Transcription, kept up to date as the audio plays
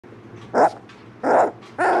How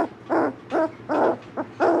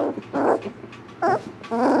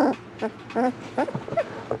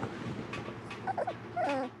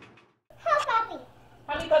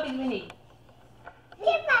many puppies we need? 2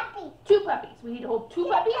 puppies. 2 puppies. We need to hold 2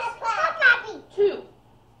 puppies? 2.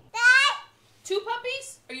 2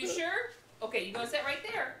 puppies? Are you sure? Okay, you're going to sit right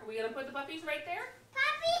there. Are we going to put the puppies right there?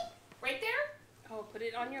 Puppy? Right there? Oh, put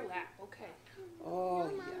it on your lap. Okay. Oh, No,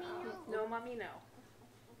 yeah. Mommy, No, Mommy, no.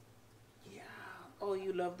 Yeah. Oh,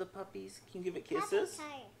 you love the puppies? Can you give it kisses?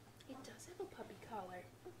 It does have a puppy collar.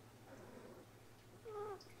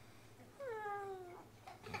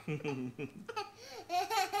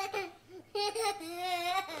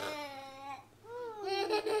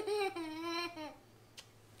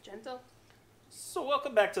 Gentle. So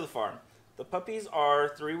welcome back to the farm. The puppies are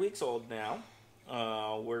 3 weeks old now.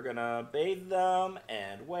 We're gonna bathe them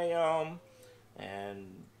and weigh them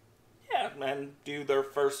and do their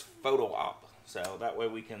first photo op. So that way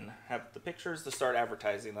we can have the pictures to start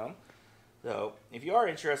advertising them. So if you are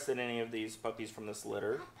interested in any of these puppies from this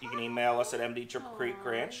litter, you can email us at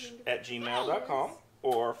mdtriplecreekranch@gmail.com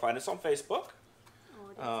or find us on Facebook.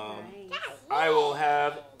 Oh, that's nice. I will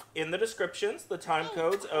have in the descriptions the time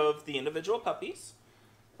codes of the individual puppies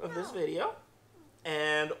of this video.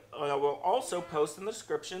 And I will also post in the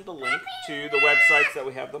description the link to the websites that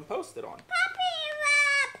we have them posted on.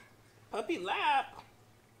 Puppy lap.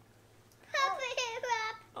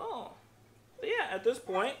 Oh. But yeah, at this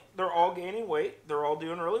point, they're all gaining weight. They're all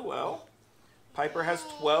doing really well. Piper has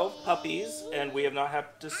 12 puppies, and we have not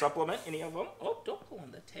had to supplement any of them. Oh, don't pull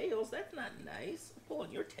on the tails. That's not nice. Pull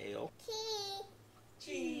on your tail.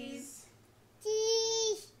 Cheese.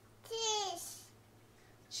 Cheese.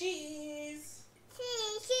 Cheese. Cheese.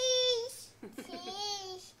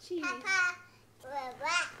 Papa.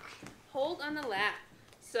 Hold on the lap.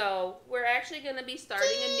 So we're actually going to be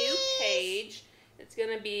starting a new page. It's going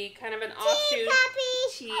to be kind of an offshoot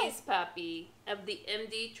cheese puppy of the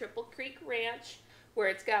MD Triple Creek Ranch, where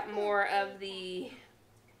it's got more of the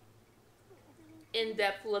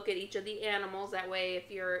in-depth look at each of the animals. That way,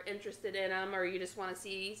 if you're interested in them or you just want to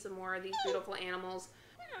see some more of these beautiful animals.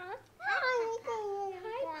 Hi,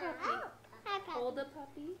 puppy. Hold a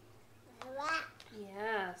puppy.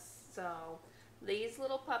 Yes. So these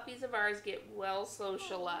little puppies of ours get well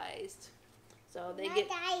socialized. So they get,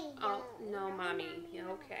 oh, no, Mommy.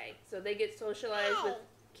 Okay. So they get socialized with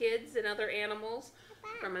kids and other animals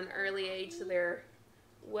from an early age, so they're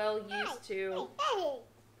well used to,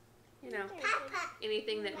 you know,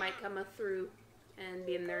 anything that might come through and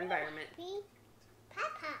be in their environment.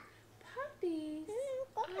 Puppies.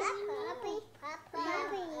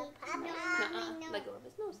 Let go of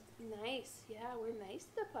his nose. Nice. Yeah, we're nice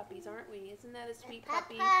to the puppies, aren't we? Isn't that a sweet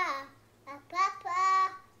puppy?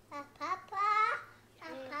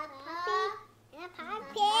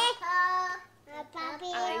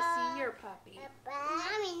 I see your puppy.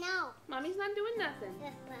 Mommy, no. Mommy's not doing nothing.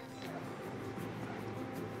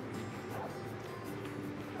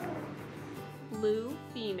 Blue,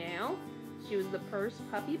 female. She was the first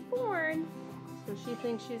puppy born, so she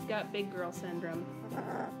thinks she's got big girl syndrome.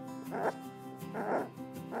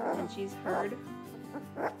 And she's heard.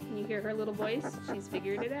 Can you hear her little voice? She's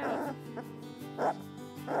figured it out.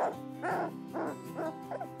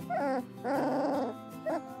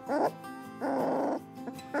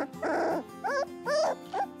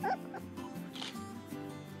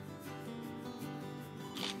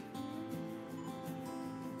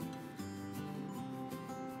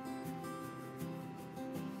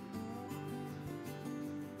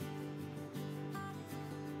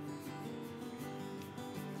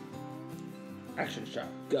 Action shot.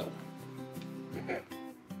 Go.